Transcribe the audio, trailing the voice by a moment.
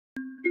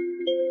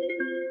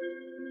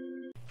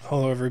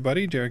Hello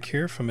everybody, Derek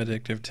here from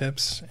Addictive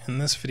Tips. In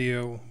this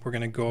video, we're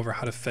going to go over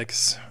how to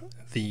fix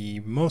the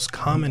most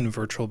common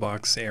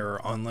VirtualBox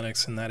error on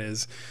Linux, and that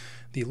is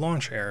the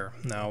launch error.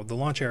 Now, the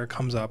launch error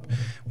comes up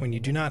when you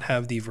do not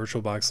have the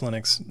VirtualBox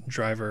Linux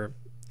driver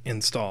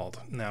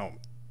installed. Now,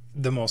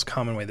 the most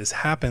common way this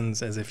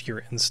happens is if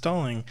you're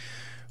installing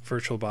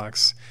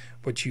VirtualBox,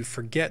 but you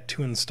forget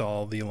to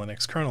install the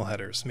Linux kernel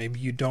headers. Maybe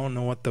you don't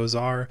know what those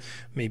are,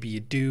 maybe you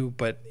do,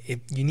 but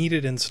you need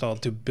it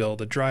installed to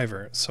build a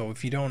driver. So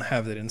if you don't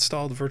have it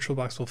installed,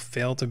 VirtualBox will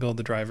fail to build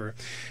the driver,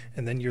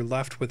 and then you're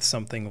left with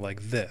something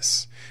like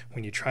this.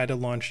 When you try to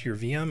launch your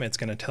VM, it's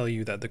going to tell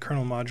you that the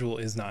kernel module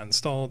is not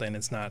installed and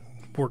it's not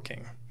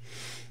working.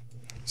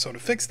 So to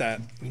fix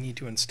that, you need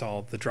to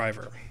install the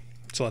driver.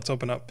 So let's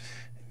open up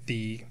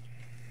the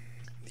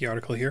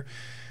article here,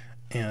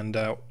 and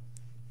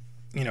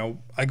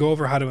I go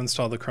over how to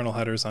install the kernel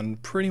headers on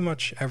pretty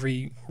much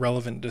every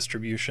relevant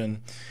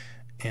distribution,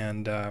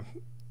 and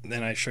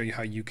then I show you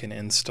how you can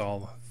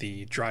install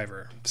the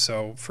driver.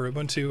 So for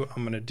Ubuntu,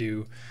 I'm going to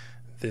do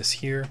this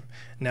here.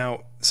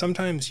 Now,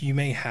 sometimes you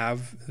may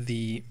have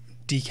the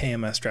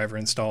DKMS driver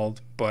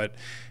installed, but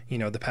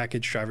the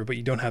package driver, but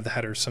you don't have the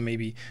header, so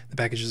maybe the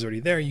package is already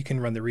there. You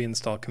can run the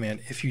reinstall command.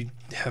 If you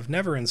have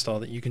never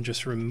installed it, you can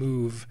just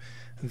remove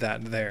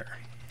that there.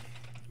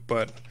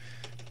 But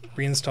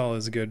reinstall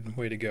is a good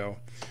way to go.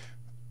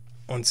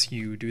 Once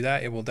you do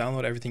that, it will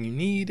download everything you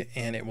need,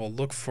 and it will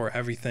look for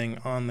everything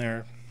on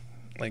there,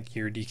 like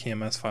your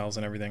DKMS files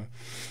and everything,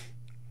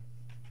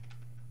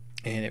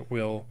 and it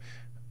will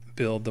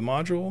build the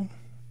module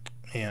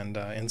and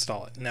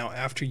install it. Now,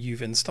 after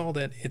you've installed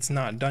it, it's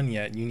not done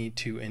yet. You need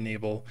to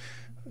enable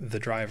the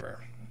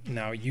driver.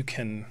 Now, you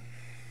can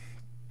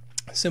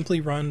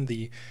simply run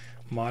the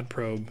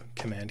modprobe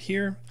command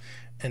here,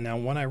 and now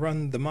when I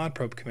run the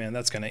modprobe command,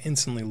 that's going to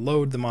instantly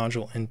load the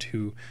module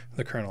into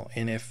the kernel.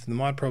 And if the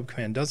modprobe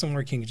command doesn't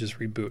work, you can just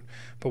reboot.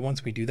 But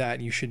once we do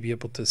that, you should be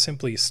able to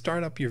simply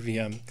start up your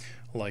VM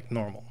like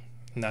normal.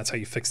 And that's how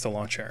you fix the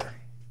launch error.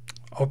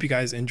 I hope you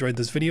guys enjoyed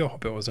this video.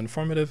 Hope it was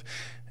informative.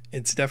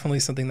 It's definitely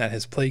something that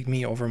has plagued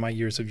me over my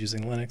years of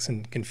using Linux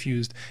and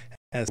confused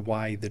as to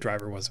why the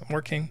driver wasn't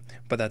working,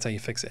 but that's how you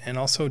fix it. And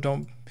also,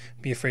 don't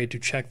be afraid to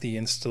check the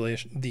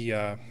installation,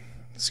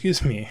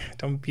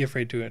 don't be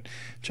afraid to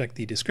check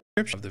the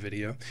description of the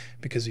video,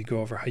 because we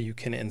go over how you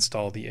can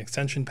install the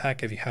extension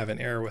pack if you have an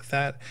error with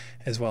that,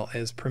 as well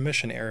as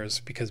permission errors,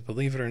 because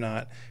believe it or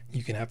not,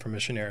 you can have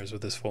permission errors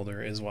with this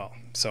folder as well.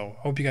 So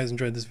hope you guys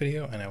enjoyed this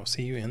video, and I will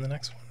see you in the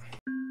next one.